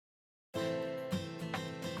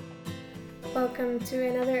Welcome to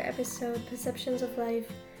another episode, Perceptions of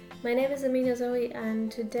Life. My name is Amina Zoe,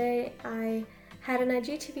 and today I had an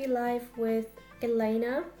IGTV live with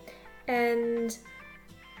Alaina, and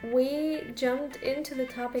we jumped into the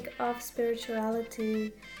topic of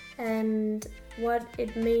spirituality and what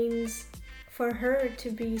it means for her to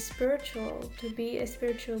be spiritual, to be a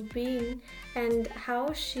spiritual being, and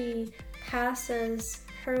how she passes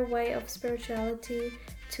her way of spirituality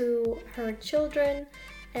to her children,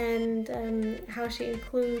 and how she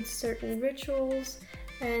includes certain rituals,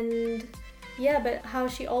 and but how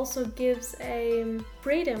she also gives a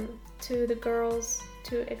freedom to the girls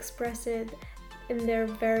to express it in their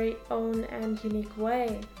very own and unique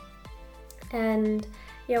way. And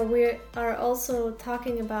we are also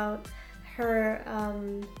talking about her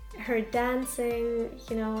dancing.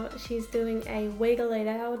 She's doing a wiggle it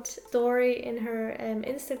out story in her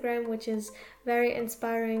Instagram, which is very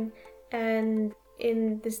inspiring. And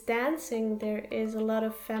in this dancing there is a lot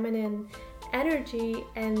of feminine energy,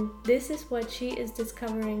 and this is what she is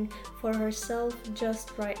discovering for herself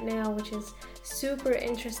just right now, which is super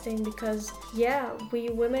interesting because we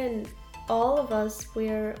women, all of us,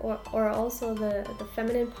 or also the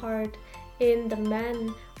feminine part in the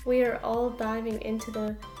men, we are all diving into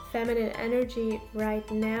the feminine energy right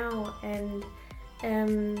now. And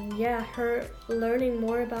her learning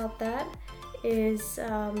more about that is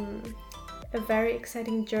a very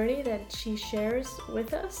exciting journey that she shares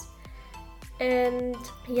with us. And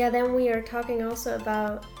then we are talking also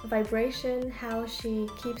about vibration, how she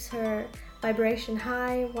keeps her vibration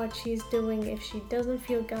high, what she's doing if she doesn't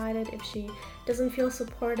feel guided, if she doesn't feel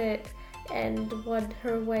supported, and what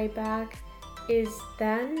her way back is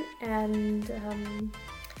then. And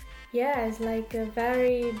it's like a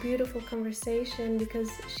very beautiful conversation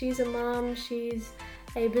because she's a mom, she's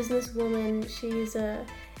a businesswoman, she's a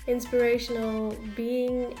inspirational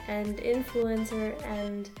being and influencer,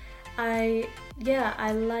 and I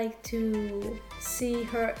like to see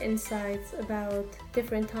her insights about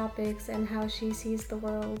different topics and how she sees the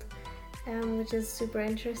world, which is super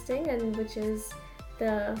interesting, and which is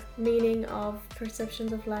the meaning of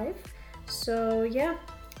Perceptions of Life. So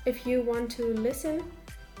if you want to listen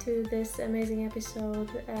to this amazing episode,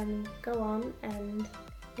 go on and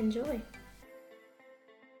enjoy.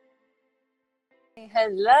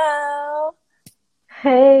 Hello.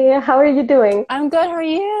 Hey, how are you doing? I'm good. How are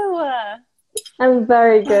you? I'm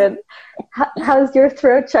very good. How's your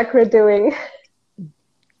throat chakra doing?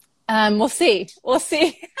 We'll see. We'll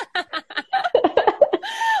see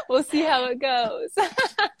how it goes.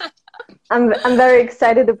 I'm very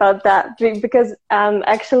excited about that because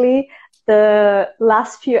actually the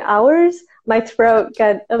last few hours my throat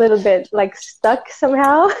got a little bit like stuck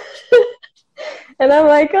somehow. And I'm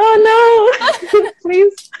like, oh no,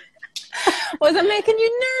 please. Was it making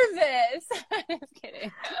you nervous? Just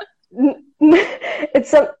kidding.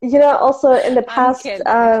 It's also in the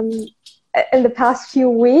past few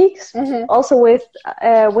weeks, also with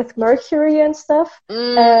Mercury and stuff,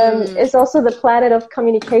 it's also the planet of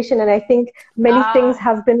communication, and I think many things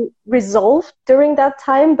have been resolved during that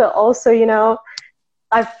time, but also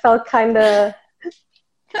I felt kind of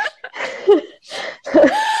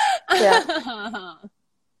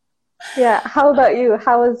How about you?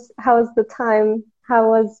 How was the time? How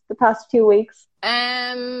was the past few weeks?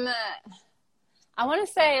 I want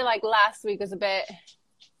to say like last week was a bit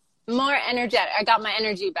more energetic. I got my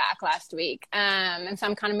energy back last week, and so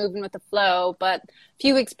I'm kind of moving with the flow. But a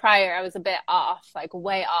few weeks prior, I was a bit off, like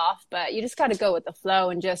way off. But you just got to go with the flow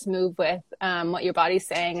and just move with what your body's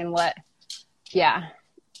saying and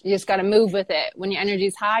you just got to move with it. When your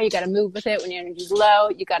energy's high, you got to move with it. When your energy's low,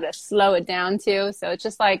 you got to slow it down too. So it's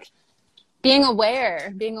just like being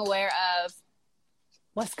aware of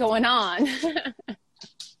what's going on.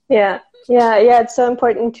 Yeah. It's so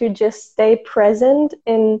important to just stay present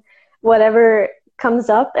in whatever comes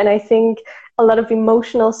up. And I think a lot of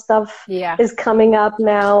emotional stuff is coming up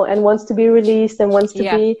now and wants to be released and wants to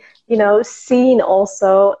be, seen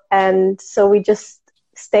also. And so we just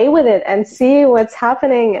stay with it and see what's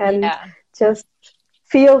happening and just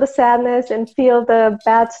feel the sadness and feel the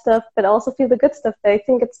bad stuff, but also feel the good stuff. I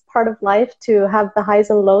think it's part of life to have the highs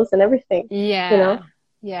and lows and everything. Yeah,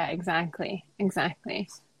 exactly.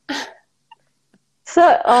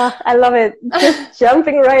 So I love it. Just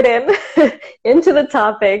jumping right into the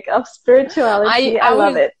topic of spirituality. I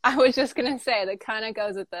love it. I was just gonna say that kind of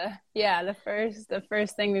goes with the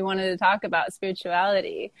first thing we wanted to talk about,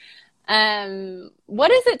 spirituality.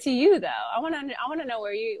 What is it to you though? I want to know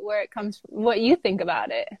where it comes from, what you think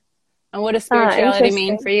about it, and what does spirituality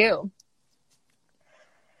mean for you?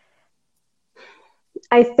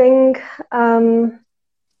 I think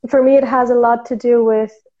for me, it has a lot to do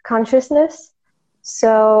with consciousness.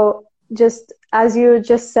 So just as you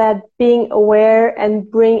just said, being aware and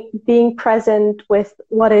being present with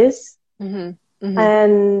what is. Mm-hmm.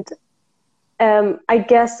 Mm-hmm. And I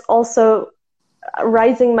guess also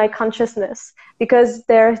rising my consciousness, because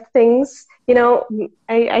there are things,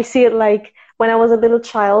 I see it like when I was a little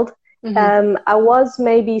child. I was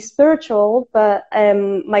maybe spiritual, but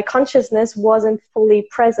my consciousness wasn't fully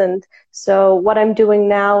present. So what I'm doing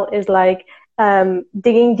now is like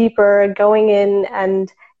digging deeper, going in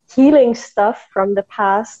and healing stuff from the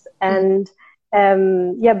past, and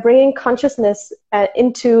bringing consciousness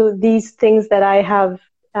into these things that I have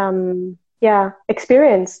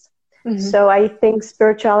experienced. So I think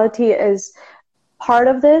spirituality is part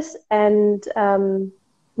of this, and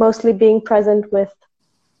mostly being present with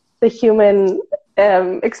the human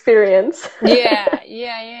experience. Yeah.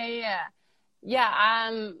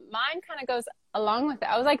 Mine kind of goes along with it.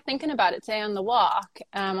 I was like thinking about it today on the walk,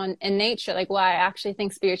 in nature, like what I actually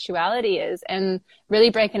think spirituality is, and really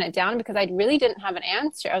breaking it down, because I really didn't have an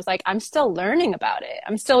answer. I was like, I'm still learning about it.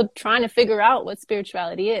 I'm still trying to figure out what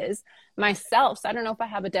spirituality is myself. So I don't know if I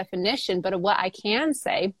have a definition, but what I can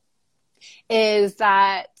say is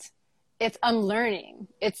that it's unlearning.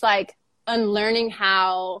 It's like unlearning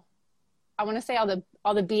how, I want to say, all the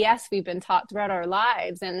BS we've been taught throughout our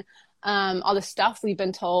lives, and all the stuff we've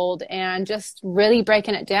been told, and just really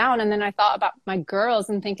breaking it down. And then I thought about my girls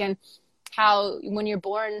and thinking how when you're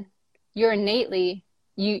born, you're innately,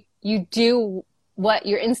 you do what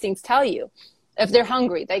your instincts tell you. If they're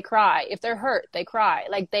hungry, they cry. If they're hurt, they cry.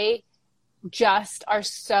 Like they just are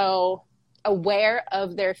so aware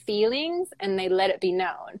of their feelings, and they let it be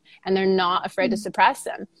known, and they're not afraid to suppress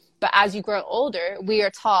them. But as you grow older, we are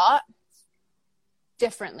taught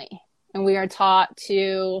differently, and we are taught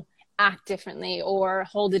to act differently, or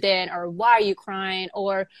hold it in, or why are you crying,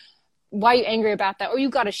 or why are you angry about that, or you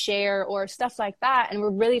got to share, or stuff like that. And we're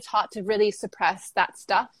really taught to really suppress that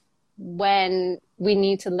stuff when we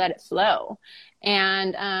need to let it flow.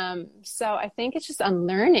 And so I think it's just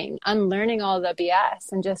unlearning all the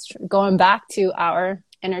BS, and just going back to our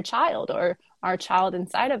inner child, or our child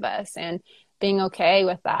inside of us, and being okay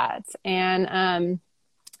with that. And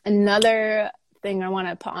another thing I want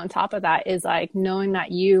to put on top of that is like knowing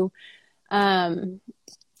that you are,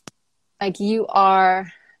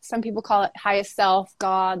 some people call it highest self,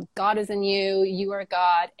 God is in you, you are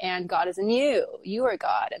God, and God is in you are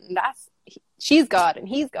God. And she's God and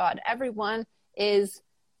he's God. Everyone is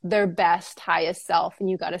their best highest self, and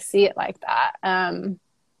you got to see it like that. And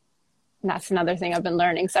that's another thing I've been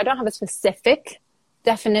learning. So I don't have a specific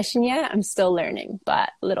definition yet. I'm still learning, but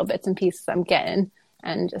little bits and pieces I'm getting,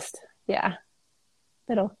 and just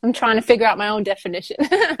I'm trying to figure out my own definition.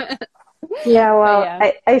 Yeah, well,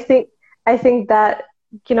 yeah. I think that,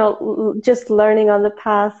 just learning on the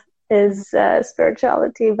path is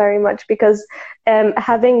spirituality very much, because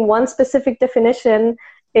having one specific definition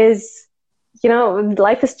is,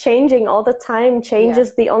 life is changing all the time. Change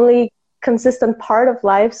is the only consistent part of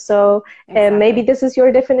life. So maybe this is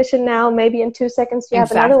your definition now, maybe in 2 seconds you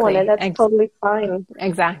have another one, and that's totally fine.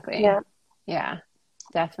 Exactly. Yeah,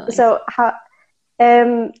 definitely. So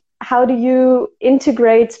how do you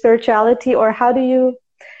integrate spirituality, or how do you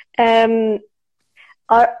are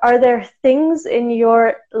there things in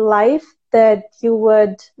your life that you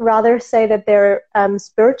would rather say that they're more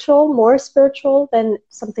spiritual than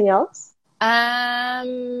something else? What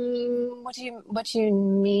do you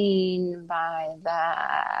mean by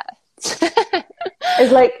that?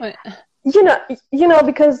 It's like,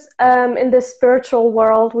 because in the spiritual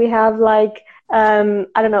world we have like I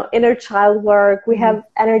don't know, inner child work, we have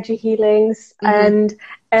energy healings, and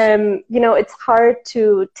it's hard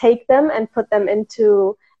to take them and put them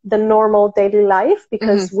into the normal daily life,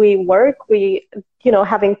 because we work,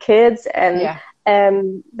 having kids and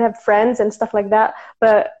have friends and stuff like that.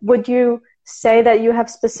 But would you say that you have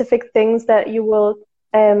specific things that you would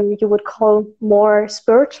call more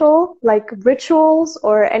spiritual, like rituals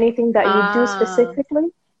or anything that you do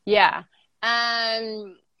specifically? Yeah.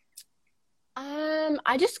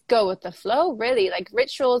 I just go with the flow, really, like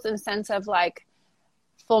rituals in the sense of like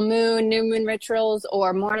full moon, new moon rituals,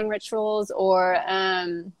 or morning rituals, or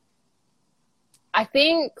I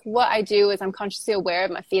think what I do is I'm consciously aware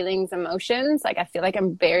of my feelings, emotions. Like I feel like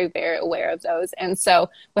I'm very, very aware of those. And so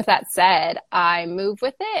with that said, I move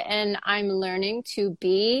with it, and I'm learning to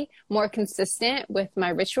be more consistent with my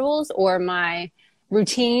rituals, or my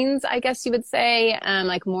routines, I guess you would say,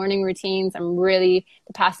 like morning routines. The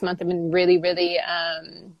past month I've been really, really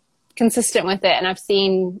consistent with it, and I've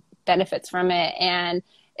seen benefits from it. And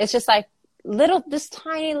it's just like just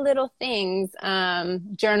tiny little things,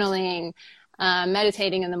 journaling,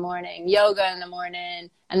 meditating in the morning, yoga in the morning,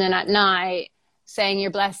 and then at night, saying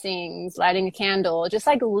your blessings, lighting a candle, just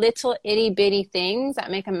like little itty bitty things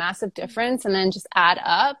that make a massive difference, and then just add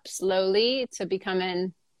up slowly to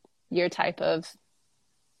becoming your type of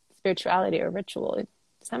spirituality or ritual.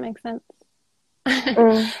 Does that make sense?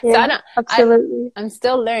 Yeah, absolutely. I'm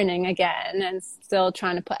still learning again, and still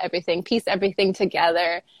trying to piece everything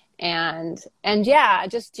together, and yeah,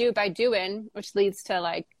 just do by doing, which leads to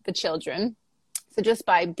like the children. So just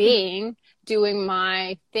by doing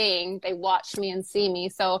my thing, they watch me and see me.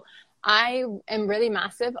 So I am really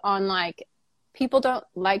massive on like, people don't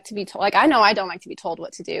like to be told. Like, I know I don't like to be told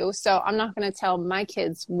what to do. So I'm not going to tell my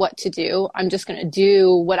kids what to do. I'm just going to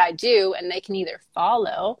do what I do, and they can either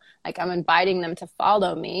follow. Like, I'm inviting them to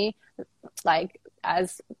follow me. Like,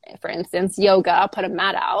 as for instance, yoga, I'll put a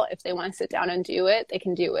mat out. If they want to sit down and do it, they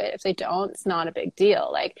can do it. If they don't, it's not a big deal.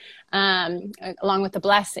 Like, along with the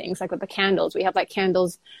blessings, like with the candles, we have like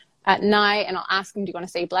candles at night, and I'll ask them, do you want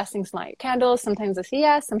to say blessings and light your candles? Sometimes they say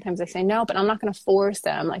yes, sometimes they say no, but I'm not going to force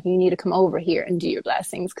them. Like, you need to come over here and do your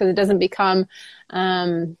blessings, because it doesn't become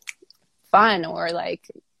fun or like,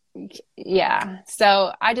 yeah.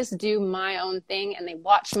 So I just do my own thing, and they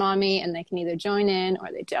watch mommy, and they can either join in or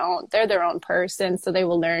they don't. They're their own person, so they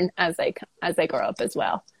will learn as they grow up as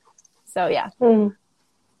well. So yeah.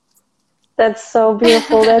 That's so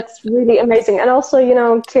beautiful. That's really amazing. And also, you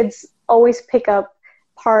know, kids always pick up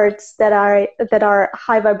parts that are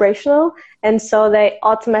high vibrational, and so they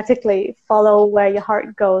automatically follow where your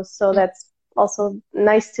heart goes. So that's also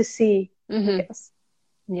nice to see. Yes.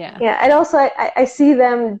 Yeah, and also I see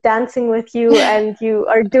them dancing with you, and you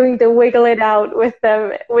are doing the wiggle it out with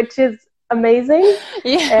them, which is amazing.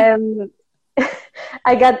 Yeah.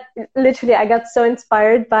 I got so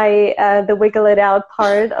inspired by the wiggle it out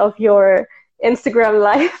part of your Instagram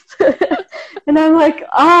live. And I'm like,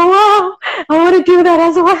 oh wow, I want to do that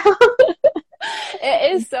as well.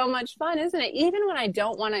 It is so much fun, isn't it? Even when I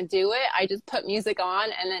don't want to do it, I just put music on,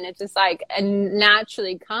 and then it just like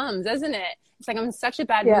naturally comes, isn't it? It's like, I'm in such a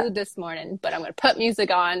bad mood this morning, but I'm going to put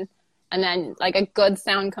music on, and then like a good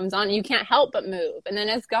sound comes on, and you can't help but move, and then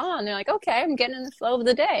it's gone. They're like, okay, I'm getting in the flow of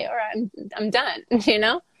the day. All right, I'm done, you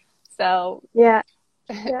know? So yeah.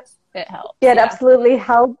 It helps. Yeah, it absolutely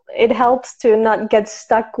helps. It helps to not get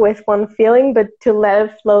stuck with one feeling, but to let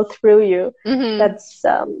it flow through you. That's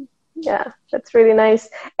that's really nice.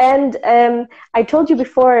 And I told you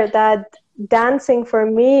before that dancing for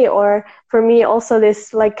me also,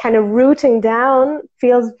 this like kind of rooting down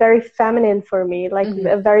feels very feminine for me, like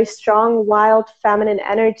a very strong, wild, feminine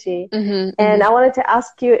energy. And I wanted to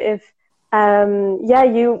ask you if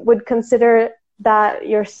you would consider that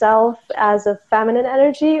yourself as a feminine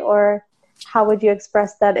energy, or how would you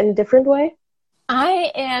express that in a different way?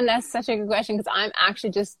 That's such a good question, because I'm actually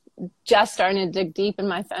just starting to dig deep in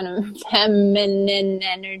my feminine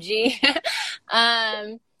energy.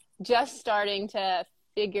 Just starting to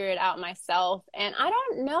figure it out myself. And I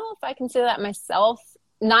don't know if I consider that myself.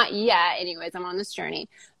 Not yet. Anyways, I'm on this journey.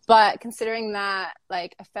 But considering that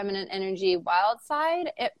like a feminine energy wild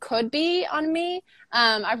side, it could be on me.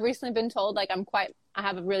 I've recently been told like I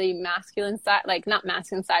have a really masculine side, like not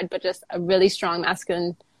masculine side, but just a really strong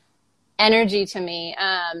masculine energy to me.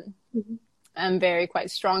 I'm very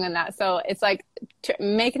quite strong in that. So it's like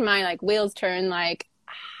making my like wheels turn, like,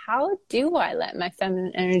 how do I let my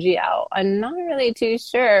feminine energy out? I'm not really too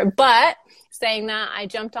sure. But saying that, I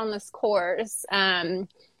jumped on this course.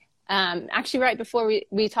 Actually, right before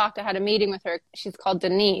we talked, I had a meeting with her. She's called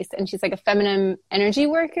Denise, and she's like a feminine energy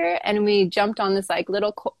worker. And we jumped on this like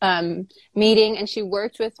little meeting, and she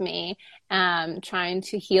worked with me trying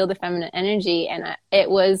to heal the feminine energy. And it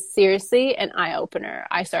was seriously an eye-opener.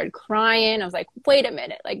 I started crying. I was like, wait a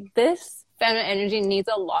minute, like this feminine energy needs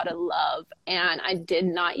a lot of love. And I did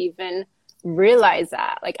not even realize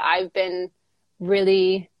that. Like, I've been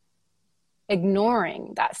really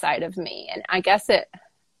ignoring that side of me. And I guess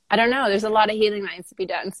I don't know, there's a lot of healing that needs to be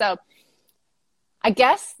done. So I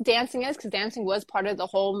guess dancing because dancing was part of the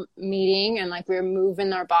whole meeting, and like we were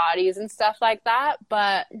moving our bodies and stuff like that,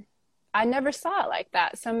 but I never saw it like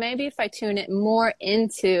that. So maybe if I tune it more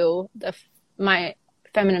into my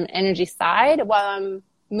feminine energy side while I'm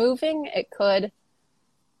moving, it could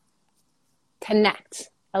connect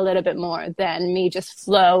a little bit more than me just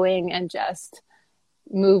flowing and just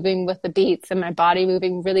moving with the beats and my body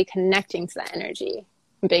moving, really connecting to that energy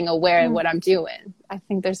and being aware of what I'm doing. I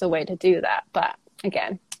think there's a way to do that. But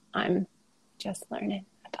again, I'm just learning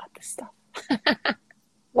about this stuff.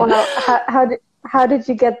 Wow. How did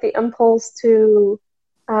you get the impulse to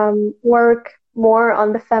work more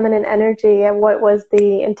on the feminine energy, and what was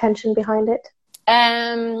the intention behind it?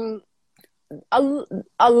 A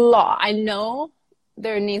lot. I know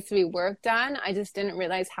there needs to be work done. I just didn't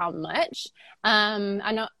realize how much.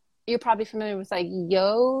 I know you're probably familiar with like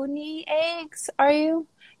yoni eggs, are you?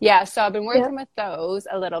 Yeah, so I've been working with those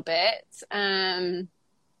a little bit. And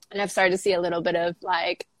I've started to see a little bit of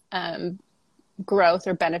like growth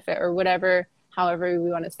or benefit or whatever, however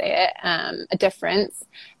we want to say it, a difference.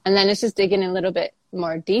 And then it's just digging a little bit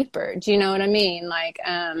more deeper. Do you know what I mean? Like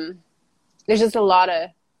there's just a lot of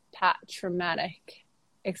traumatic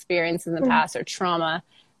experience in the past, or trauma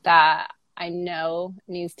that I know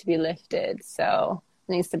needs to be lifted, so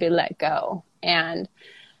it needs to be let go. And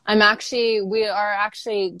we are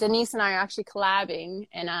actually, Denise and I are actually collabing,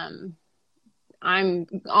 and I'm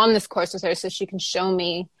on this course with her so she can show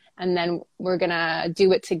me, and then we're gonna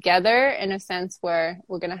do it together in a sense where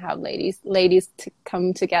we're gonna have ladies to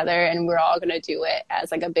come together, and we're all gonna do it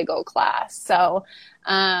as like a big old class. So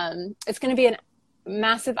it's gonna be a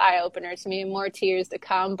massive eye-opener to me, and more tears to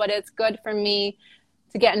come, but it's good for me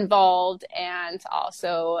to get involved and to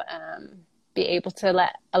also be able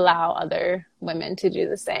to allow other women to do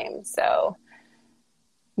the same. So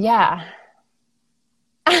yeah.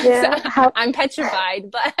 So I'm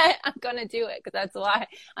petrified, but I'm gonna do it because that's why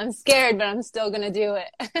I'm scared, but I'm still gonna do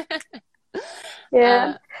it.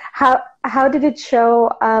 Yeah. How did it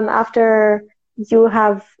show after you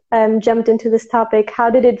have jumped into this topic? How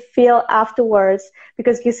did it feel afterwards?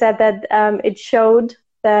 Because you said that it showed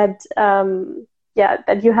that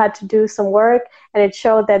that you had to do some work, and it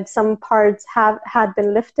showed that some parts had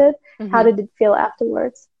been lifted. Mm-hmm. How did it feel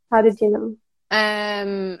afterwards? How did you know?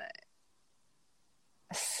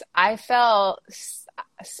 I felt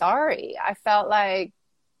sorry. I felt like,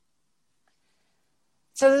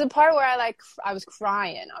 so there's a part where I was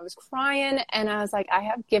crying, and I was like,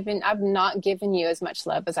 I've not given you as much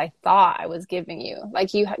love as I thought I was giving you.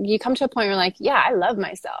 Like you come to a point where you're like, yeah, I love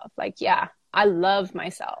myself. Like, yeah, I love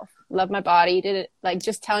myself, love my body, did it, like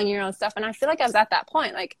just telling your own stuff. And I feel like I was at that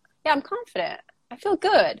point, like, yeah, I'm confident, I feel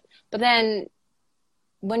good. But then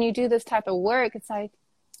when you do this type of work, it's like,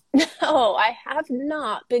 no, I have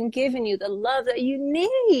not been giving you the love that you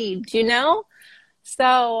need, you know?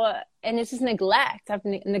 So, and it's just neglect. I've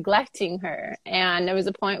been neglecting her. And there was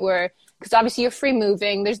a point where, because obviously you're free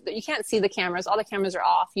moving, you can't see the cameras, all the cameras are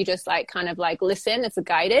off. You just like kind of like listen, it's a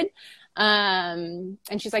guided. And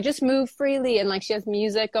she's like, just move freely. And like, she has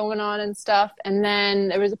music going on and stuff. And then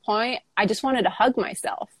there was a point I just wanted to hug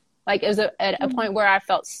myself. Like it was at a point where I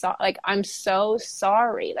felt like, I'm so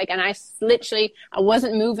sorry. Like, and I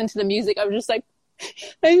wasn't moving to the music. I was just like,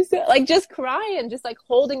 just crying, just like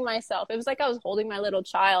holding myself. It was like I was holding my little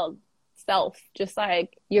child self, just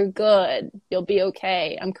like, you're good, you'll be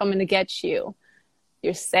okay, I'm coming to get you,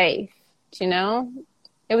 you're safe. You know,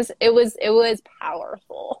 it was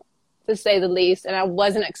powerful, to say the least. And I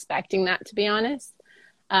wasn't expecting that, to be honest.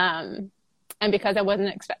 And because I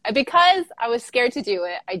was scared to do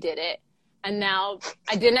it, I did it. And now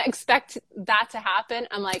I didn't expect that to happen.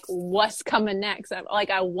 I'm like, what's coming next? I'm like,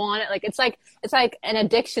 I want it. Like, it's like an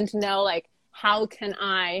addiction to know, like, how can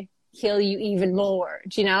I heal you even more?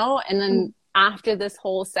 Do you know? And then after this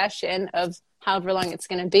whole session of however long it's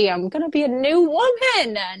going to be, I'm going to be a new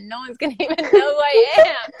woman. And no one's going to even know who I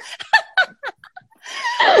am.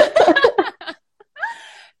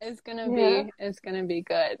 It's going to be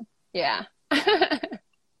good. Yeah.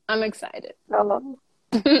 I'm excited. Oh.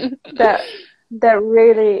 that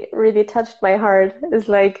really, really touched my heart. Is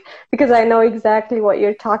like, because I know exactly what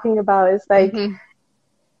you're talking about. It's like,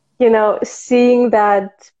 you know, seeing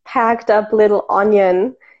that packed up little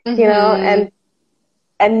onion, you know,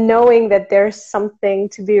 and knowing that there's something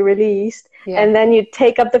to be released, and then you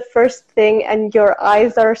take up the first thing and your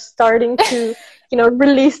eyes are starting to you know,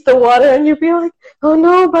 release the water, and you'd be like, oh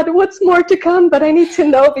no, but what's more to come? But I need to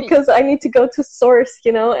know, because I need to go to source,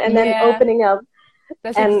 you know, and then opening up.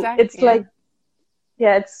 That's and exactly, it's like,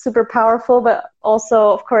 it's super powerful, but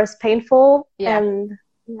also, of course, painful. And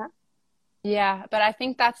but I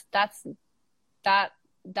think that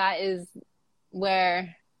is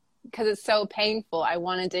where, because it's so painful, I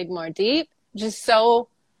want to dig more deep. Just so,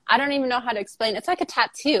 I don't even know how to explain. It's like a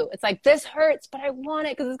tattoo. It's like, this hurts, but I want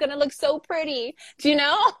it because it's going to look so pretty. Do you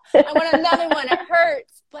know? I want another one. It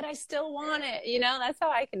hurts, but I still want it. You know, that's how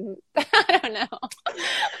I can, I don't know.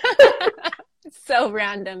 It's so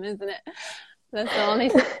random, isn't it? That's the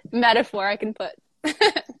only metaphor I can put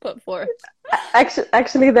forth.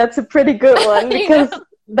 Actually, that's a pretty good one, because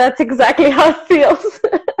that's exactly how it feels.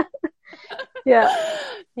 Yeah.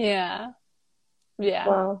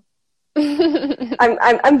 Wow.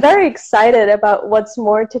 I'm very excited about what's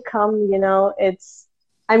more to come, you know.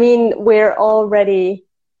 I mean, we're already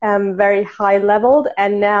very high leveled,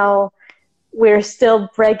 and now we're still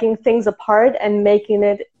breaking things apart and making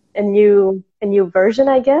it a new version,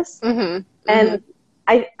 I guess. Mm-hmm. And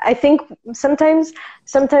Mm-hmm. I think sometimes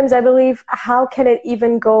I believe, how can it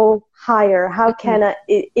even go higher? How can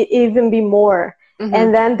it even be more? Mm-hmm.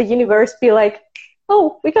 And then the universe be like,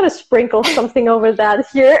 oh, we gotta sprinkle something over that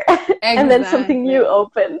here, and then something new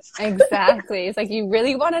Exactly. opens. Exactly. It's like, you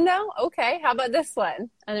really want to know? Okay, how about this one?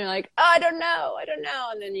 And they're like, oh, I don't know.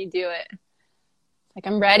 And then you do it. Like,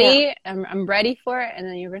 I'm Yeah. ready. I'm ready for it. And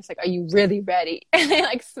then you're just like, are you really ready? And they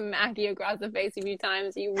like smack you across the face a few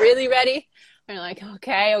times. Are you really ready? And you're like,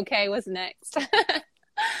 okay, what's next?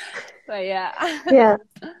 But yeah. Yeah.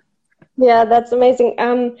 Yeah, that's amazing.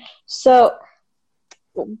 So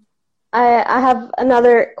I have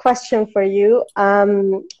another question for you,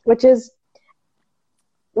 which is,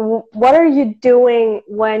 what are you doing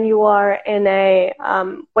when you are in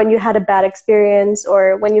when you had a bad experience,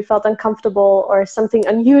 or when you felt uncomfortable, or something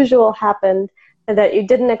unusual happened that you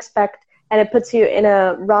didn't expect, and it puts you in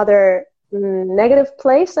a rather negative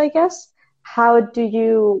place, I guess? How do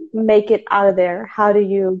you make it out of there? How do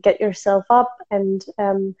you get yourself up, and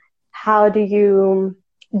how do you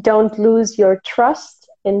don't lose your trust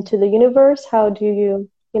into the universe? How do you,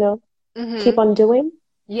 keep Hmm. on doing?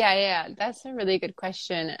 Yeah. That's a really good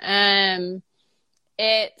question.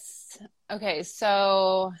 It's okay.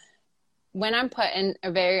 So when I'm put in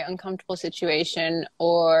a very uncomfortable situation,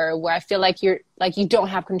 or where I feel like you don't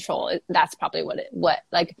have control, that's probably what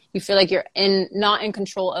like, you feel like you're not in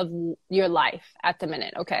control of your life at the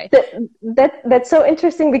minute. Okay. That's so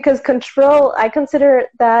interesting, because control, I consider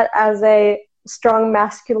that as a strong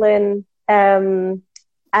masculine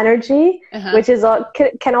energy, Uh-huh. which is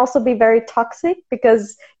can also be very toxic,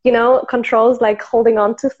 because control is like holding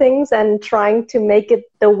on to things and trying to make it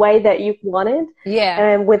the way that you want it, Yeah.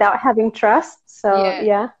 and without having trust. So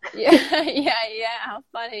Yeah. yeah. Yeah. How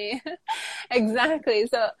funny. Exactly.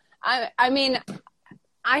 So I mean,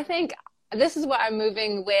 I think this is what I'm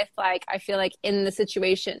moving with. Like, I feel like in the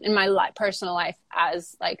situation in my life, personal life,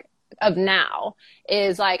 as like of now,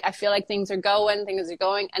 is like, I feel like things are going,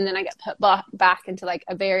 and then I get put back into like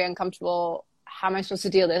a very uncomfortable, how am I supposed to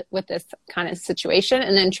deal with this kind of situation,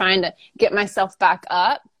 and then trying to get myself back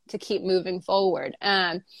up to keep moving forward.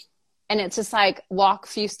 And it's just like, walk a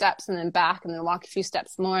few steps and then back, and then walk a few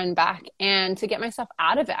steps more and back. And to get myself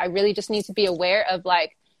out of it, I really just need to be aware of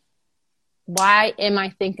like, why am I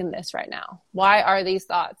thinking this right now? Why are these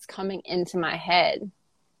thoughts coming into my head?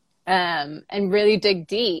 And really dig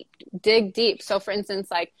deep. So for instance,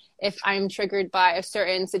 like, if I'm triggered by a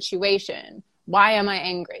certain situation, why am I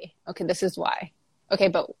angry? Okay, this is why. Okay,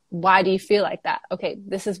 but why do you feel like that? Okay,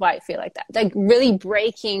 this is why I feel like that. Like, really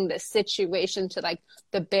breaking the situation to like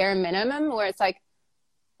the bare minimum, where it's like,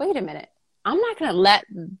 wait a minute, I'm not going to let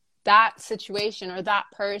that situation or that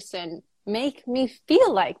person make me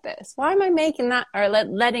feel like this. Why am I making that, or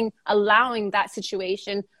allowing that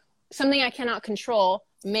situation, something I cannot control,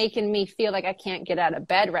 making me feel like I can't get out of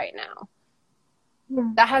bed right now?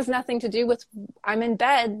 Yeah. That has nothing to do with, I'm in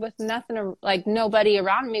bed with nothing, like nobody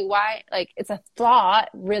around me. Why? Like, it's a thought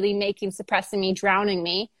really suppressing me, drowning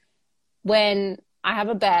me. When I have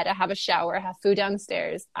a bed, I have a shower, I have food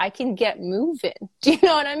downstairs, I can get moving. Do you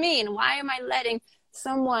know what I mean? Why am I letting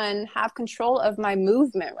someone have control of my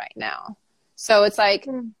movement right now? So it's like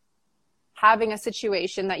having a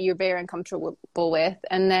situation that you're very uncomfortable with,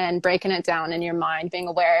 and then breaking it down in your mind, being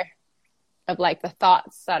aware of like the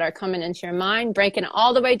thoughts that are coming into your mind, breaking it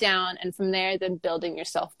all the way down, and from there then building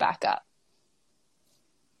yourself back up.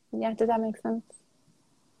 Yeah, does that make sense?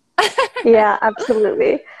 Yeah,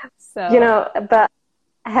 absolutely. So But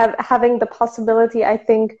having the possibility, I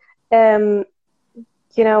think,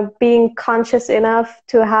 being conscious enough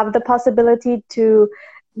to have the possibility to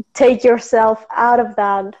take yourself out of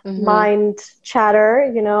that mind chatter,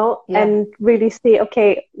 yeah. and really see,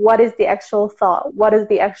 okay, what is the actual thought? What is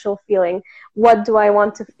the actual feeling? What do I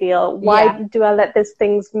want to feel? Why Yeah. do I let these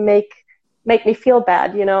things make me feel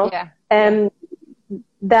bad, Yeah. And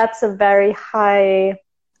that's a very high,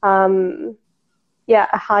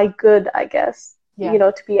 a high good, I guess, Yeah.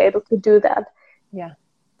 to be able to do that. Yeah.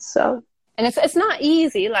 So. And it's not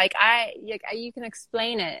easy. Like, you can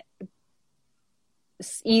explain it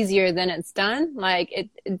easier than it's done. Like, it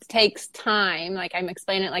takes time. Like, I'm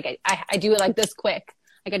explaining it, like I do it like this quick.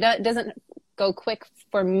 Like, it doesn't go quick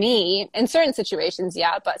for me in certain situations.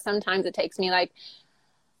 Yeah. But sometimes it takes me like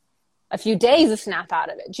a few days to snap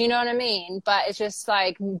out of it. Do you know what I mean? But it's just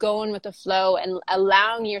like going with the flow and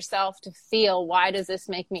allowing yourself to feel, why does this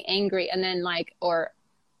make me angry? And then like, or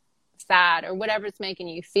sad, or whatever it's making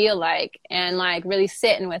you feel like, and like really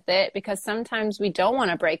sitting with it, because sometimes we don't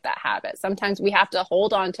want to break that habit. Sometimes we have to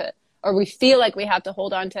hold on to, or we feel like we have to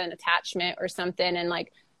hold on to an attachment or something, and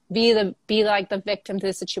like be like the victim to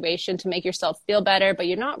the situation to make yourself feel better, but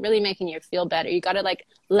you're not really making you feel better. You got to like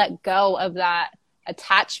let go of that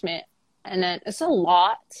attachment. And then it's a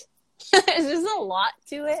lot. It's just a lot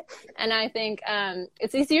to it. And I think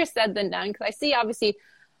it's easier said than done, because I see obviously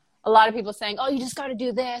a lot of people saying, oh, you just got to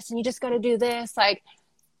do this and you just got to do this. Like,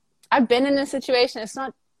 I've been in this situation. It's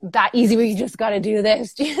not that easy where you just got to do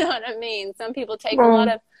this. Do you know what I mean? Some people take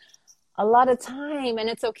a lot of time, and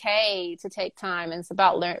it's okay to take time. And it's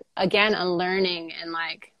about unlearning and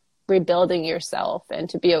like rebuilding yourself, and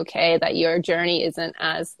to be okay that your journey isn't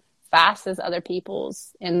as fast as other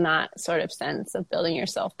people's in that sort of sense of building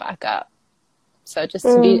yourself back up. So just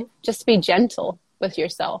to be gentle with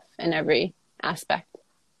yourself in every aspect.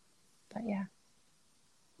 But yeah.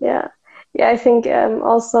 I think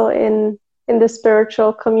also in the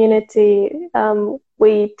spiritual community,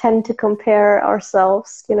 we tend to compare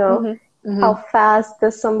ourselves, you know. How fast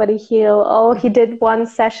does somebody heal? Oh, he did one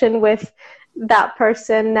session with that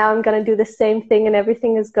person, now I'm going to do the same thing and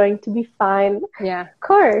everything is going to be fine. Yeah. Of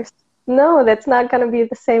course. No, that's not going to be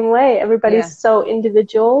the same way. Everybody's so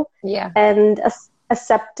individual. Yeah. And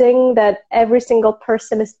accepting that every single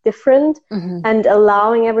person is different, and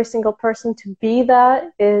allowing every single person to be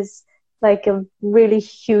that is like a really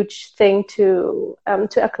huge thing to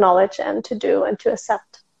acknowledge and to do and to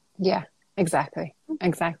accept. Yeah, exactly. I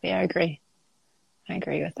agree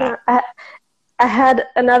with that. Yeah, I had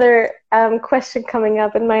another question coming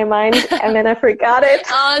up in my mind, and then I forgot it.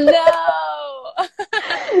 Oh no!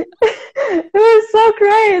 It was so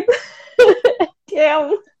great.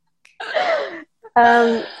 Damn.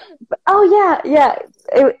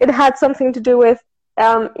 It had something to do with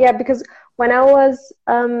because when I was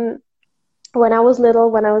little,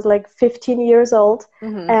 when I was like 15 years old,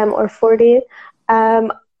 or 40,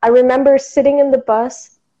 I remember sitting in the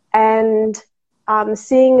bus and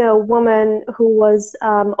seeing a woman who was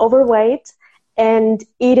overweight and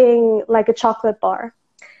eating like a chocolate bar.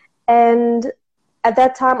 And at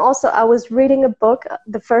that time also I was reading a book,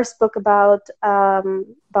 the first book about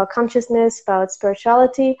consciousness, about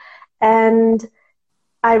spirituality. And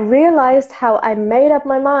I realized how I made up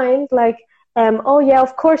my mind, like, oh yeah,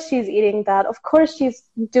 of course she's eating that. Of course she's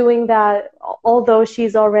doing that, although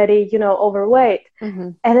she's already, overweight.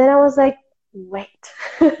 And then I was like, wait,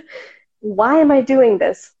 why am I doing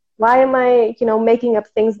this? Why am I, making up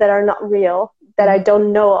things that are not real, that I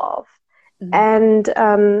don't know of? And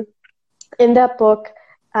in that book,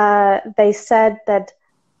 they said that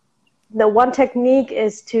the one technique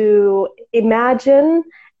is to imagine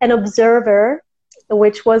an observer,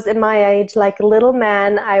 which was in my age like a little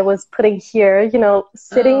man I was putting here,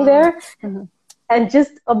 sitting there and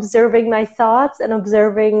just observing my thoughts and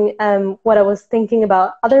observing what I was thinking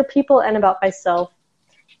about other people and about myself.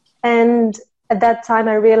 And at that time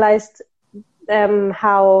I realized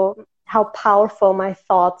how powerful my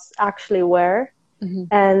thoughts actually were.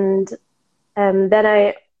 And then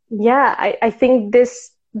I think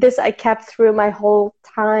this I kept through my whole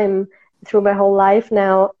time, through my whole life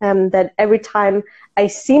now, that every time I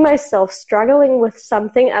see myself struggling with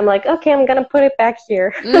something, I'm like, okay, I'm gonna put it back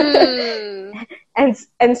here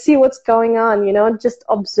and see what's going on, just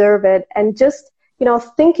observe it, and just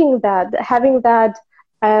thinking that, having that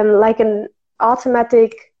like an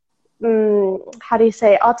automatic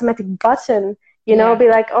automatic button, be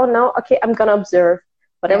like, oh no, okay, I'm gonna observe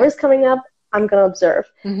whatever's coming up, I'm gonna observe.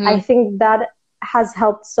 I think that has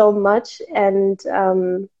helped so much. And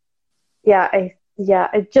I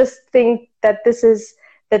just think that this is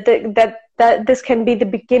that this can be the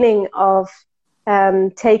beginning of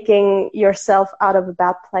taking yourself out of a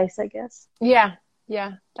bad place, I guess. Yeah,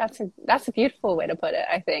 that's a beautiful way to put it.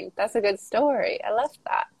 I think that's a good story. I love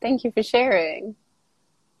that. Thank you for sharing.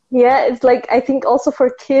 Yeah, it's like, I think also for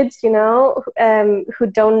kids, who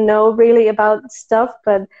don't know really about stuff,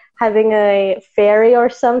 but having a fairy or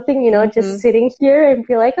something, just sitting here and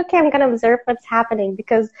be like, okay, I'm going to observe what's happening.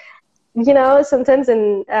 Because, sometimes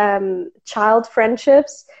in child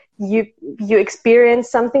friendships, you experience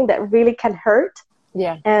something that really can hurt.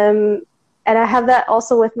 Yeah. And I have that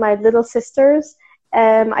also with my little sisters.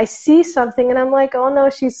 I see something and I'm like, oh no,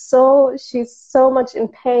 she's so much in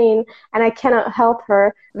pain and I cannot help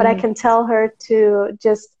her, but I can tell her to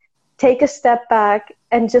just take a step back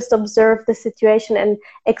and just observe the situation and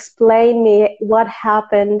explain me what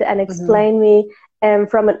happened and explain me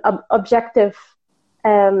from an objective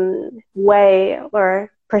way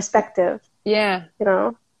or perspective. Yeah. You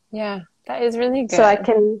know. Yeah, that is really good. So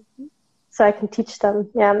I can teach them.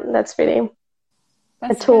 Yeah, that's really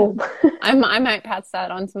a tool. I might pass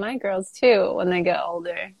that on to my girls too when they get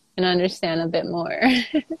older and understand a bit more.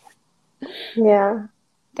 Yeah.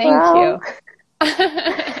 Thank you.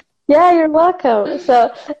 Yeah, you're welcome.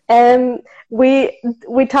 So, we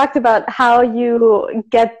talked about how you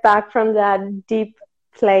get back from that deep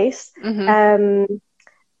place.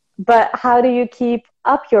 But how do you keep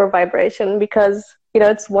up your vibration? Because,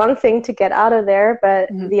 it's one thing to get out of there, but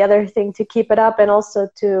the other thing to keep it up, and also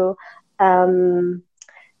to,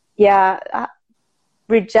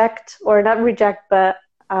 reject, or not reject, but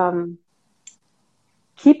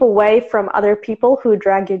keep away from other people who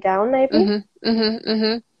drag you down, maybe?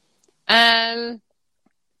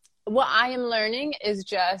 What I am learning is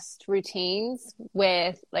just routines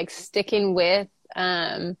with, like, sticking with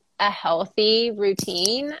a healthy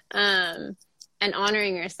routine and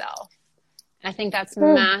honoring yourself. I think that's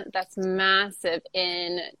that's massive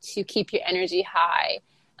to keep your energy high.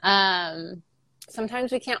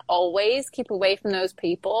 Sometimes we can't always keep away from those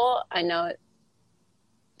people. I know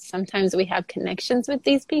sometimes we have connections with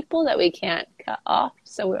these people that we can't cut off,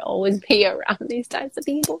 so we'll always be around these types of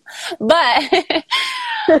people. But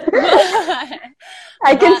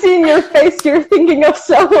I can see in your face you're thinking of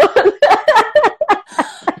someone.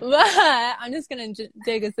 But I'm just gonna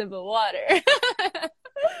take a sip of water.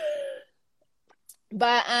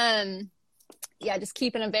 But yeah, just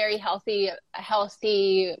keeping a very healthy, and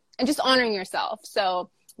just honoring yourself. So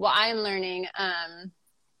what I am learning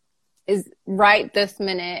is right this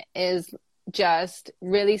minute is just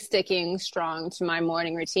really sticking strong to my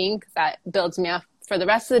morning routine, because that builds me up for the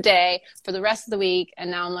rest of the day, for the rest of the week,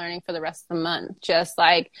 and now I'm learning for the rest of the month. Just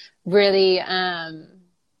like really,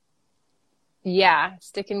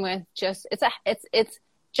 sticking with just it's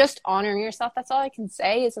just honoring yourself. That's all I can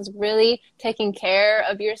say, is just really taking care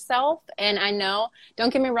of yourself. And I know,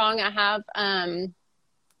 don't get me wrong, I have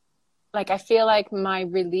I feel like my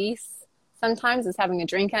release sometimes is having a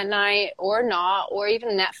drink at night, or not, or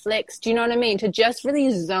even Netflix. Do you know what I mean? To just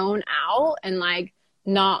really zone out and like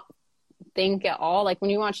not think at all. Like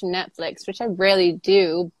when you watch Netflix, which I rarely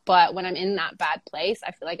do, but when I'm in that bad place,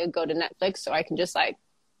 I feel like I go to Netflix so I can just like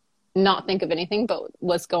not think of anything but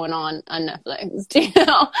what's going on Netflix, you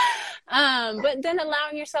know? But then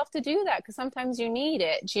allowing yourself to do that, because sometimes you need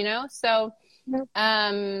it, you know? So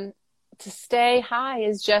to stay high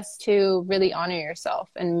is just to really honor yourself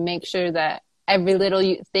and make sure that every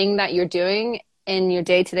little thing that you're doing in your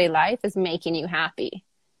day-to-day life is making you happy.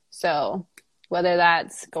 So whether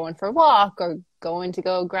that's going for a walk, or going to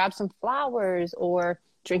go grab some flowers, or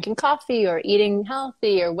drinking coffee, or eating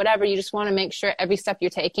healthy, or whatever, you just want to make sure every step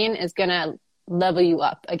you're taking is going to level you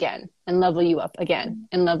up again, and level you up again,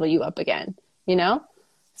 and level you up again, you know?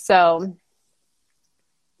 So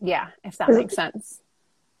yeah, if that makes sense.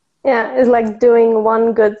 Yeah, it's like doing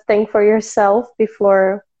one good thing for yourself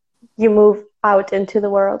before you move out into the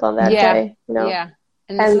world on that day, you know? Yeah.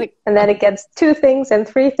 And then it gets 2 things and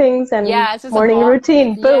 3 things, and morning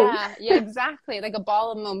routine, boom. Yeah, exactly. Like a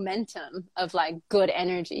ball of momentum of like good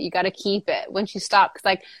energy. You got to keep it once you stop. Cause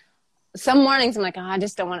like some mornings I'm like, I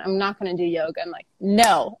just don't want, I'm not going to do yoga. I'm like,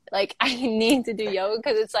 no, like I need to do yoga,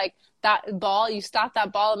 because it's like that ball, you stop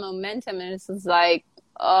that ball of momentum, and it's just like,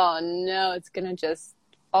 oh no, it's going to just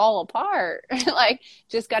fall apart. Like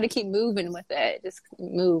just got to keep moving with it. Just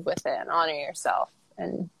move with it and honor yourself.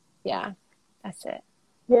 And yeah, that's it.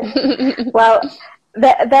 Yeah. Well,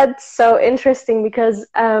 that's so interesting, because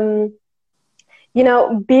you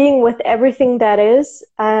know, being with everything that is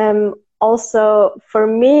also for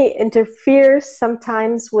me interferes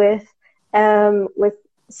sometimes with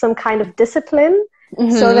some kind of discipline.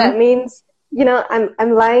 So that means, you know,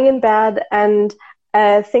 I'm lying in bed and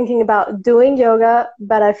thinking about doing yoga,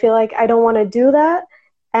 but I feel like I don't want to do that.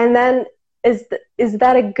 And then is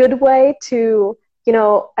that a good way to, you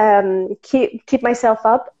know, keep myself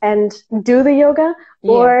up and do the yoga?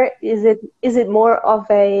 Yeah. Or is it more of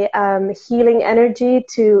a healing energy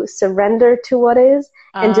to surrender to what is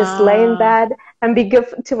and just lay in bed and be good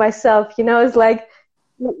to myself? You know, it's like,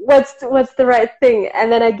 what's the right thing?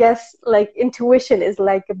 And then I guess like intuition is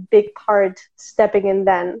like a big part stepping in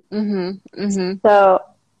then. So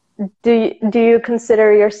do you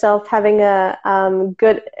consider yourself having a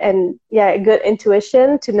good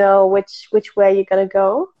intuition to know which way you're gonna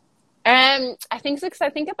go? I think so, because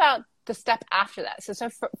I think about the step after that. So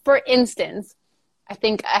for instance, I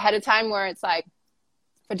think ahead of time where it's like,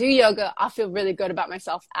 if I do yoga, I'll feel really good about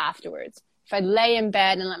myself afterwards. If I lay in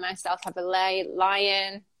bed and let myself have a lie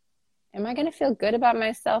in, am I going to feel good about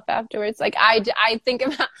myself afterwards? Like I think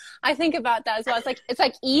about that as well. It's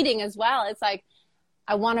like eating as well. It's like,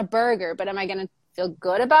 I want a burger, but am I going to feel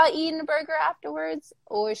good about eating a burger afterwards?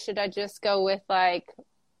 Or should I just go with like,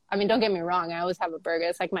 I mean, don't get me wrong, I always have a burger.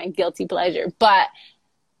 It's like my guilty pleasure, but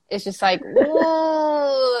it's just like,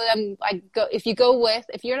 whoa, if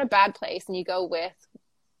you're in a bad place and you go with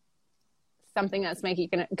something that's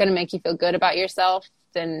gonna make you feel good about yourself,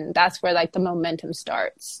 then that's where like the momentum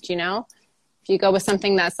starts. Do you know? If you go with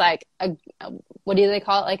something that's like what do they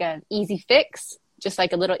call it? Like an easy fix, just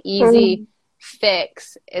like a little easy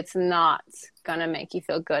fix, it's not gonna make you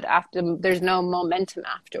feel good after. There's no momentum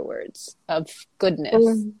afterwards of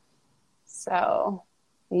goodness. So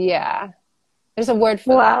yeah, there's a word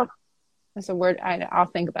for that. There's a word, I'll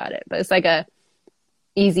think about it, but it's like a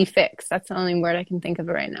easy fix. That's the only word I can think of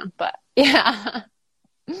it right now, but yeah.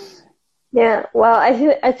 Yeah, well,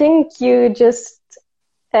 I think you just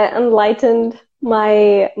enlightened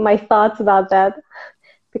my thoughts about that,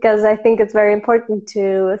 because I think it's very important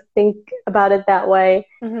to think about it that way.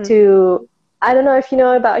 To, I don't know if you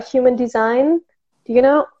know about human design. Do you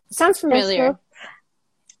know? Sounds familiar.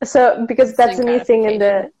 So because that's a new thing in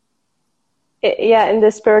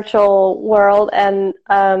the spiritual world, and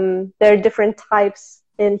there are different types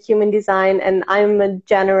in human design, and I'm a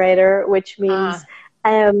generator, which means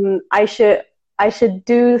I should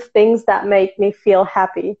do things that make me feel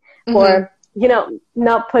happy, or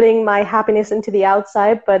not putting my happiness into the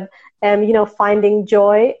outside, but finding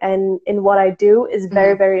joy and in what I do is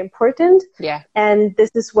very, very important. Yeah. And this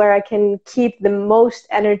is where I can keep the most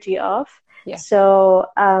energy off. Yeah. So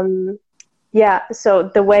so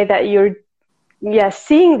the way that you're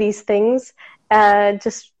seeing these things, I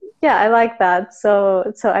like that.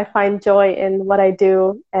 So I find joy in what I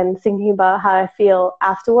do, and thinking about how I feel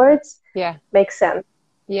afterwards makes sense.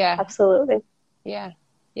 Yeah, absolutely. Yeah,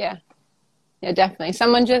 definitely.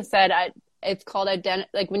 Someone just said it's called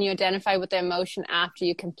like when you identify with the emotion after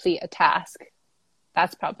you complete a task.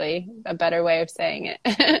 That's probably a better way of saying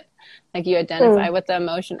it. Like you identify with the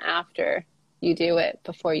emotion after you do it,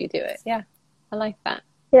 before you do it. Yeah, I like that.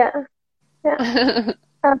 Yeah,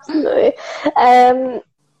 absolutely.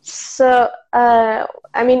 So, I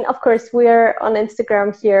mean, of course, we're on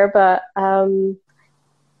Instagram here, but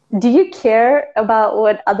do you care about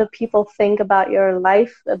what other people think about your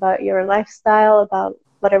life, about your lifestyle, about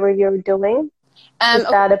whatever you're doing? Is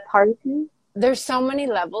that a part of you? There's so many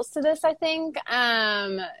levels to this, I think.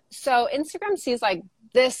 So Instagram sees like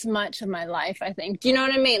this much of my life, I think. Do you know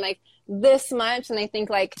what I mean? Like this much, and they think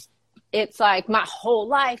like it's like my whole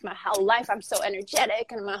life, I'm so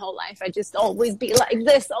energetic, and my whole life I just always be like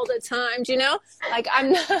this all the time, do you know? Like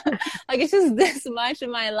I'm not, like it's just this much of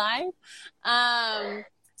my life.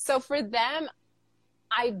 So for them,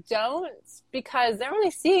 I don't, because they're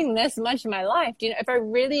only seeing this much of my life. Do you know, if I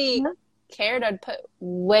really cared, I'd put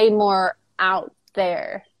way more out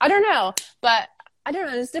there. I don't know, but I don't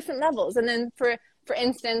know, there's different levels. And then for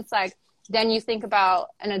instance, like then you think about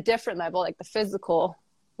in a different level, like the physical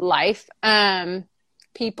life,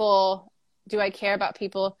 people, do I care about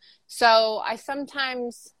people? So I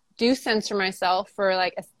sometimes do censor myself for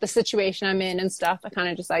like the situation I'm in and stuff. I kind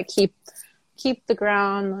of just like keep the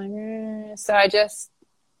ground like, so I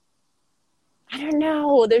don't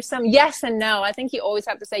know, there's some yes and no. I think you always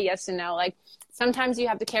have to say yes and no. Like sometimes you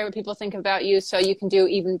have to care what people think about you so you can do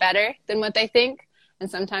even better than what they think, and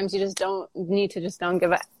sometimes you just don't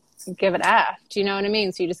give it F. Do you know what I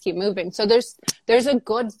mean? So you just keep moving. So there's a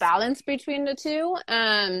good balance between the two,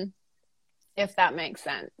 if that makes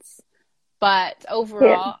sense. But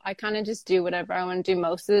overall, I kind of just do whatever I want to do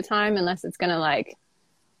most of the time, unless it's going to like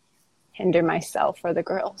hinder myself or the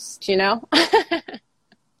girls. Do you know?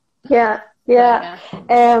 Yeah.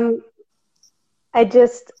 I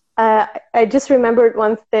just remembered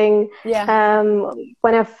one thing.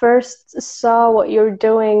 When I first saw what you're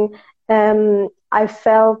doing, I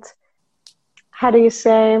felt, how do you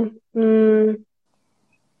say?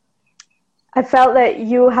 I felt that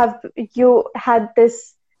you had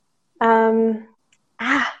this.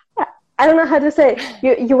 I don't know how to say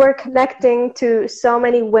it. You were connecting to so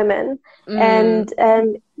many women, and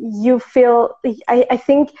you feel. I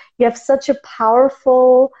think you have such a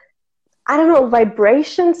powerful, I don't know,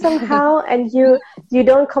 vibration somehow, and you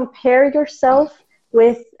don't compare yourself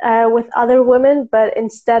with other women, but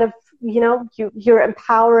instead of you're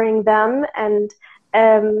empowering them and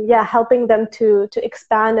helping them to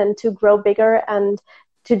expand and to grow bigger and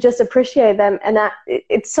to just appreciate them, and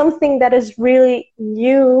it's something that is really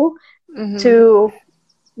new to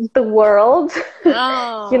the world.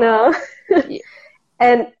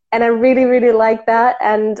 And I really, really like that.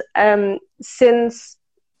 And since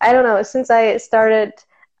I don't know, since I started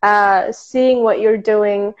seeing what you're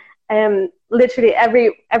doing, literally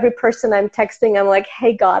every person I'm texting, I'm like,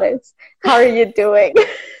 hey goddess, how are you doing?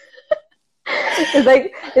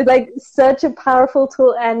 It's like such a powerful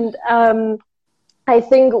tool. And I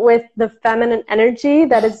think with the feminine energy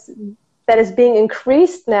that is being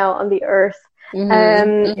increased now on the earth,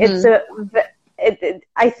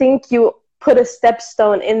 I think you put a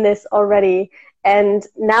stepstone in this already. And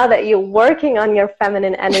now that you're working on your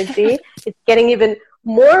feminine energy, it's getting even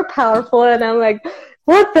more powerful. And I'm like,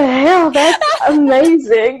 what the hell? That's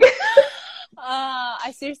amazing.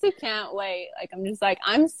 I seriously can't wait. Like, I'm just like,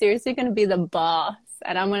 I'm seriously going to be the boss,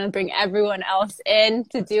 and I'm going to bring everyone else in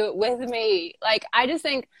to do it with me. Like, I just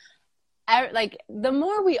think, like, the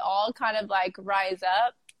more we all kind of like rise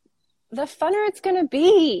up, the funner it's going to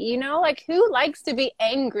be, you know? Like, who likes to be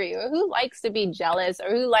angry, or who likes to be jealous, or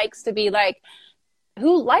who likes to be like,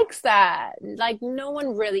 who likes that? Like, no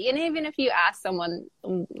one really. And even if you ask someone,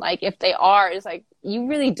 like, if they are, it's like, you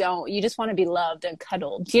really don't. You just want to be loved and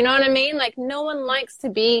cuddled. Do you know what I mean? Like, no one likes to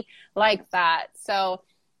be like that. So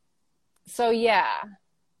yeah.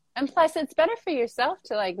 And plus, it's better for yourself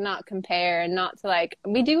to, like, not compare and not to, like,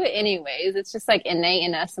 we do it anyways. It's just, like, innate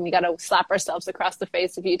in us, and we got to slap ourselves across the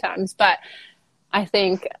face a few times. But I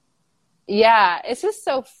think, yeah, it's just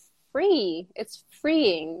so free. It's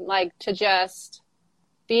freeing, like, to just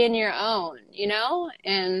be in your own, you know?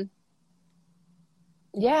 And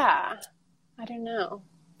yeah, I don't know.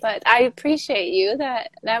 But I appreciate you.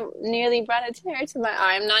 That nearly brought a tear to my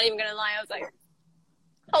eye. I'm not even going to lie. I was like,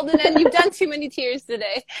 hold it in. You've done too many tears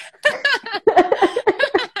today.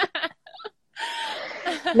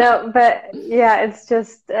 No, but yeah, it's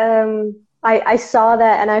just, I saw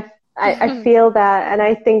that, and I feel that, and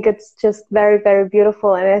I think it's just very, very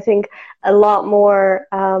beautiful. And I think a lot more,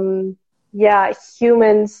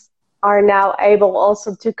 humans are now able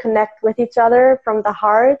also to connect with each other from the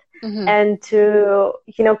heart, and to,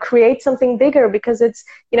 you know, create something bigger, because it's,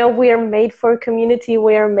 you know, we are made for a community.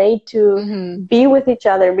 We are made to be with each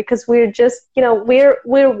other, because we're just, you know,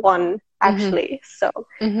 we're one, actually. So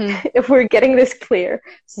if we're getting this clear.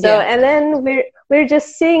 So, and then we're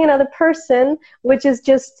just seeing another person, which is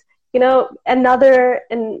just, you know, another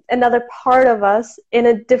part of us in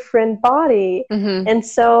a different body. And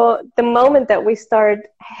so the moment that we start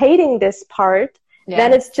hating this part,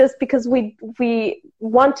 then it's just because we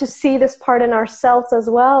want to see this part in ourselves as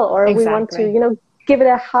well, or we want to, you know, give it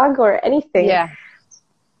a hug or anything.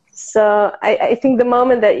 So I think the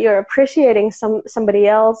moment that you're appreciating somebody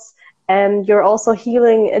else, and you're also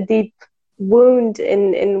healing a deep wound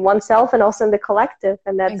in oneself and also in the collective,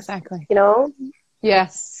 and that's you know.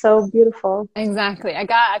 Yes. So beautiful. Exactly. I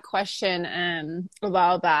got a question a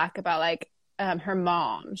while back about, like, her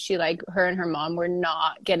mom. She, like, her and her mom were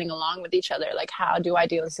not getting along with each other. Like, how do I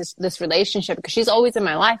deal with this relationship? Because she's always in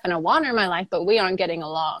my life and I want her in my life, but we aren't getting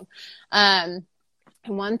along. And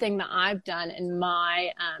one thing that I've done in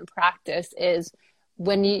my practice is,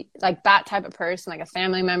 when you, like, that type of person, like a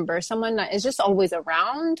family member, someone that is just always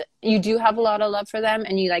around, you do have a lot of love for them,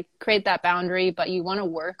 and you, like, create that boundary, but you want to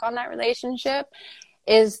work on that relationship,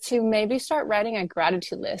 is to maybe start writing a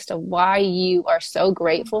gratitude list of why you are so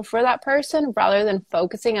grateful for that person, rather than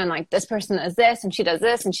focusing on, like, this person does this and she does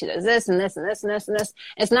this and she does this and this and this and this and this.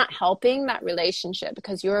 It's not helping that relationship,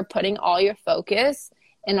 because you're putting all your focus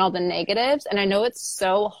in all the negatives. And I know it's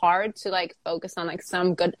so hard to, like, focus on, like,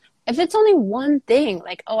 some good, if it's only one thing,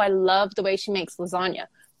 like, oh, I love the way she makes lasagna,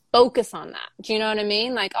 focus on that. Do you know what I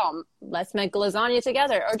mean? Like, oh, let's make lasagna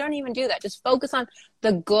together. Or don't even do that. Just focus on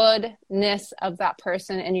the goodness of that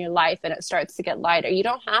person in your life, and it starts to get lighter. You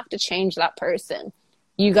don't have to change that person.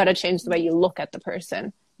 You got to change the way you look at the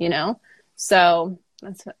person, you know? So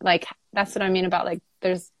that's what I mean about, like,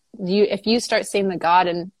 if you start seeing the God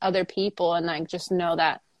in other people, and, like, just know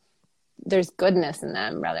that there's goodness in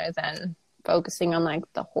them, rather than focusing on, like,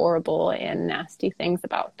 the horrible and nasty things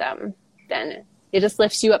about them, then it just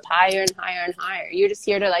lifts you up higher and higher and higher. You're just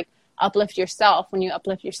here to, like, uplift yourself. When you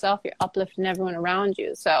uplift yourself, you're uplifting everyone around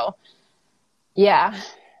you. So yeah.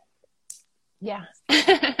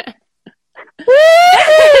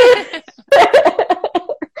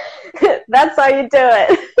 That's how you do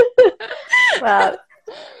it. Well,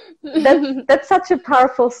 that's such a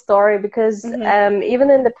powerful story, because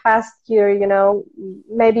even in the past year, you know,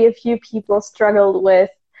 maybe a few people struggled with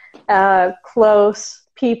close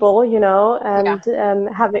people, you know, and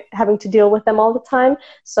having to deal with them all the time.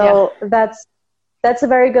 So that's a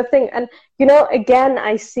very good thing. And, you know, again,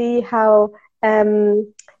 I see how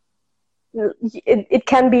it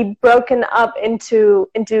can be broken up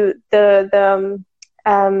into the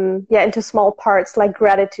into small parts like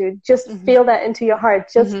gratitude. Just feel that into your heart.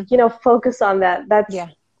 Just, focus on that.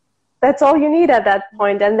 That's all you need at that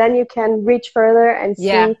point. And then you can reach further and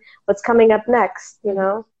see what's coming up next,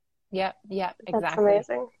 Yep, exactly. That's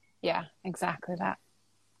amazing. Yeah, exactly that.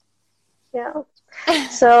 Yeah.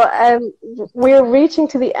 So we're reaching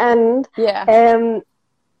to the end. Yeah.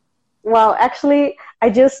 Well, actually, I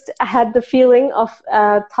just had the feeling of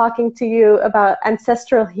talking to you about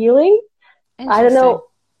ancestral healing. I don't know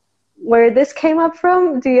where this came up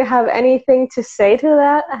from. Do you have anything to say to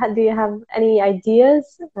that? Do you have any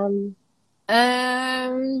ideas? I'm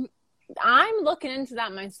looking into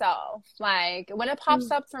that myself. Like when it pops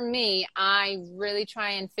up for me, I really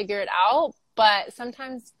try and figure it out. But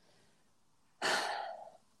sometimes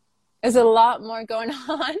there's a lot more going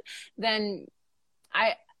on than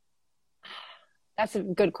That's a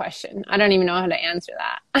good question. I don't even know how to answer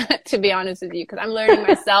that, to be honest with you, because I'm learning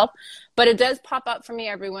myself. But it does pop up for me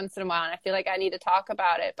every once in a while, and I feel like I need to talk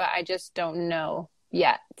about it, but I just don't know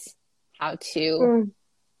yet how to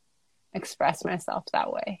express myself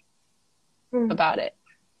that way about it.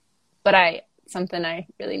 But something I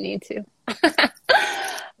really need to.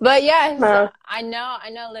 But yeah, I know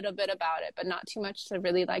a little bit about it, but not too much to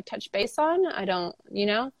really like touch base on. I don't, do you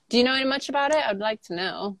know any much about it? I'd like to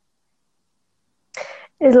know.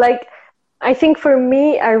 It's like, I think for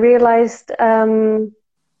me, I realized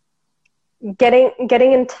getting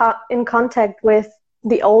in contact with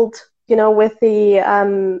the old, with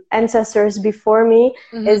the ancestors before me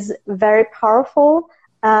is very powerful.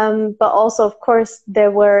 But also, of course,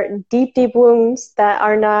 there were deep, deep wounds that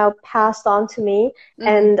are now passed on to me,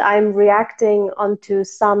 and I'm reacting onto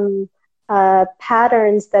some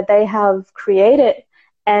patterns that they have created.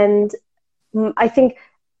 And I think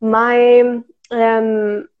my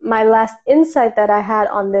last insight that I had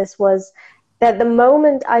on this was that the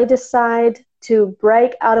moment I decide to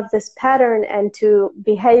break out of this pattern and to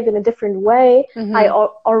behave in a different way, I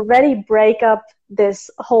already break up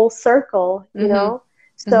this whole circle,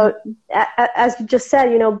 So as you just said,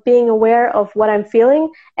 being aware of what I'm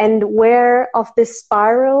feeling and where of this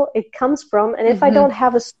spiral it comes from. And if I don't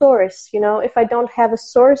have a source, if I don't have a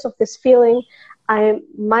source of this feeling, I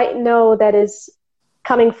might know that is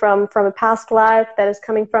coming from a past life, that is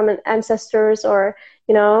coming from an ancestors or,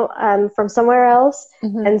 from somewhere else.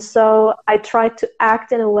 And so I try to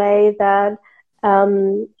act in a way that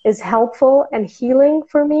is helpful and healing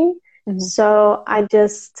for me. So I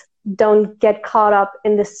just don't get caught up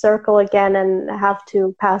in this circle again and have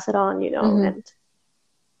to pass it on, And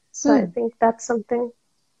so I think that's something.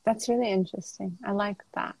 That's really interesting. I like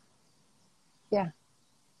that. Yeah.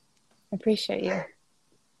 I appreciate you.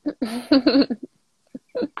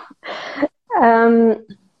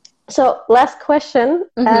 So last question.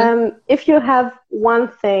 If you have one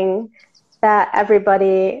thing that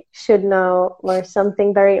everybody should know or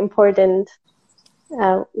something very important,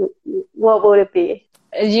 what would it be?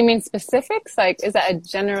 Do you mean specifics? Like, is that a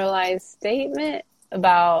generalized statement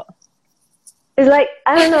about? It's like,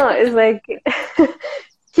 I don't know. It's like,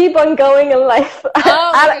 keep on going in life.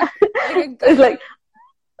 Oh, it's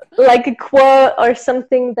like a quote or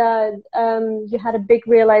something that you had a big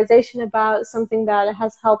realization about, something that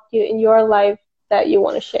has helped you in your life that you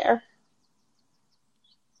want to share.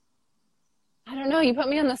 I don't know. You put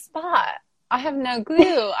me on the spot. I have no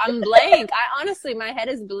clue. I'm blank. Honestly, my head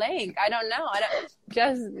is blank. I don't know. I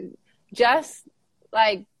don't just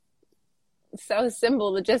like so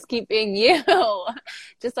simple to just keep being you.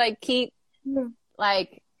 Just like keep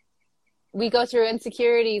like we go through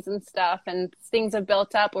insecurities and stuff and things have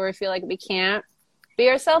built up where we feel like we can't be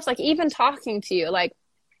ourselves. Like even talking to you, like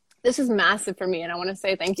this is massive for me. And I want to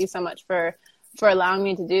say thank you so much for allowing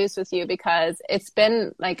me to do this with you, because it's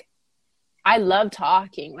been like, I love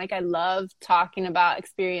talking. Like I love talking about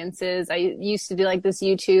experiences. I used to do like this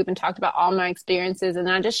YouTube and talked about all my experiences, and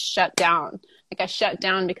then I just shut down. Like I shut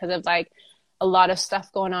down because of like a lot of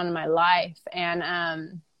stuff going on in my life. And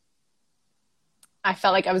I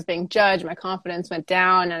felt like I was being judged. My confidence went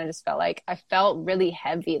down, and I just felt like I felt really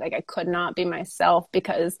heavy. Like I could not be myself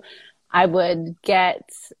because I would get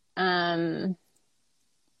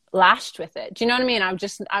lashed with it. Do you know what I mean?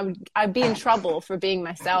 I'd be in trouble for being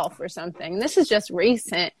myself or something. And this is just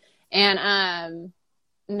recent. And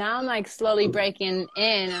now I'm like slowly breaking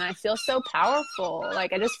in, and I feel so powerful.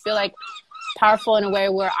 Like I just feel like powerful in a way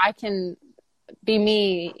where I can be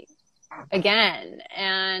me again.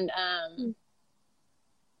 And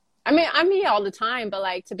I mean, I'm me all the time, but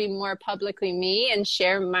like to be more publicly me and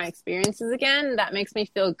share my experiences again, that makes me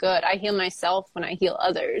feel good. I heal myself when I heal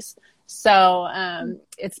others. So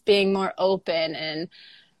it's being more open and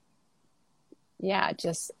yeah,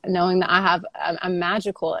 just knowing that I'm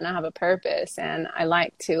magical and I have a purpose, and I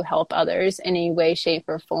like to help others in any way, shape,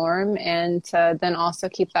 or form. And to then also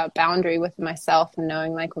keep that boundary with myself and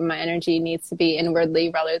knowing like when my energy needs to be inwardly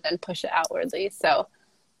rather than push it outwardly. So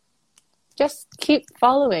just keep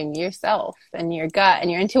following yourself and your gut and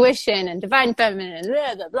your intuition and divine feminine and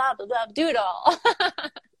blah, blah, blah, blah, blah, do it all.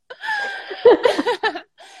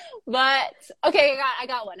 But okay, I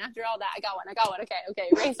got one. After all that, I got one. Okay,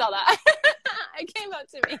 erase all that. It came up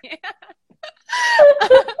to me.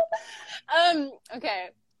 Okay,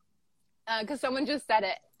 because someone just said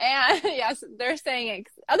it, and yes, they're saying it.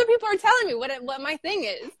 Other people are telling me what my thing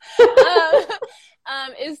is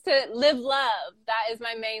to live love. That is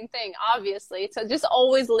my main thing, obviously. So just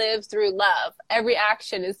always live through love. Every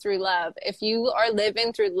action is through love. If you are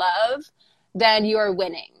living through love, then you are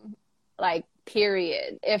winning. Like,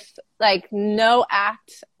 period. If like no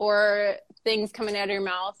act or things coming out of your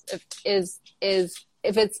mouth if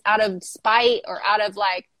it's out of spite or out of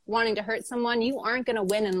like wanting to hurt someone, you aren't going to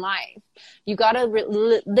win in life. You got to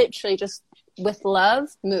literally just with love,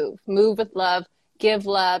 move with love, give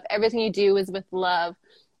love. Everything you do is with love,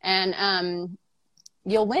 and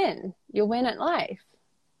you'll win at life.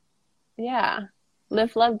 Yeah.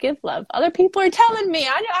 Live love, give love. Other people are telling me.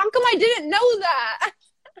 How come I didn't know that?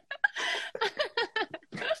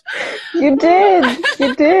 You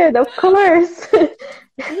did, of course.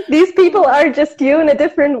 These people are just you in a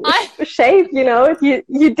different shape, you know.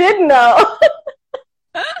 You did know.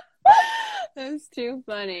 That's too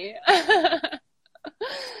funny.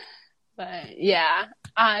 But yeah,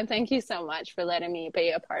 thank you so much for letting me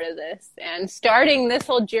be a part of this and starting this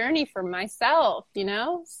whole journey for myself, you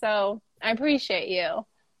know. So I appreciate you.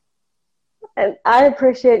 And I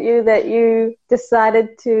appreciate you that you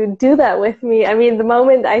decided to do that with me. I mean, the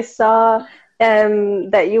moment I saw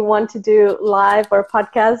that you want to do live or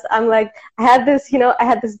podcast, I'm like, I had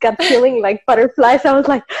this gut feeling like butterflies. I was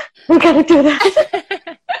like, I'm gonna do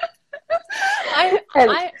that.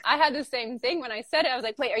 I had the same thing when I said it. I was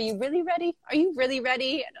like, wait, are you really ready? Are you really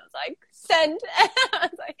ready? And I was like, send. I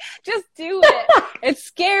was like, just do it. It's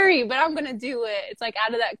scary, but I'm going to do it. It's like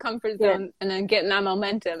out of that comfort zone and then getting that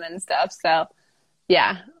momentum and stuff. So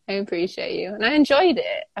yeah, I appreciate you. And I enjoyed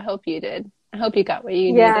it. I hope you did. I hope you got what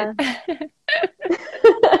you needed.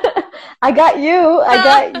 I got you. I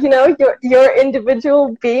got, you know, your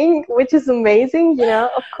individual being, which is amazing, you know,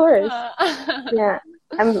 of course. Yeah.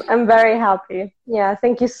 I'm very happy. Yeah,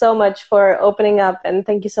 thank you so much for opening up, and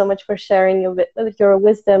thank you so much for sharing your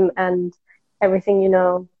wisdom and everything you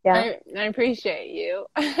know. Yeah, I appreciate you.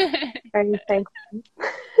 Very thankful.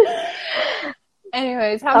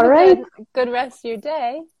 Anyways, have a good rest of your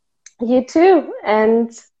day. You too,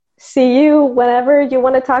 and see you whenever you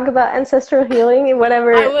want to talk about ancestral healing,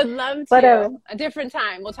 whatever. I would love to. Whatever. A different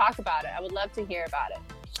time, we'll talk about it. I would love to hear about it.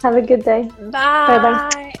 Have a good day.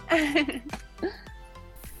 Bye. Bye-bye.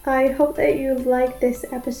 I hope that you liked this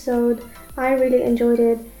episode. I really enjoyed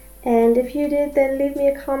it. And if you did, then leave me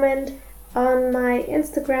a comment on my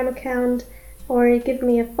Instagram account or give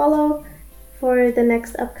me a follow for the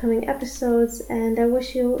next upcoming episodes. And I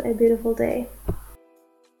wish you a beautiful day.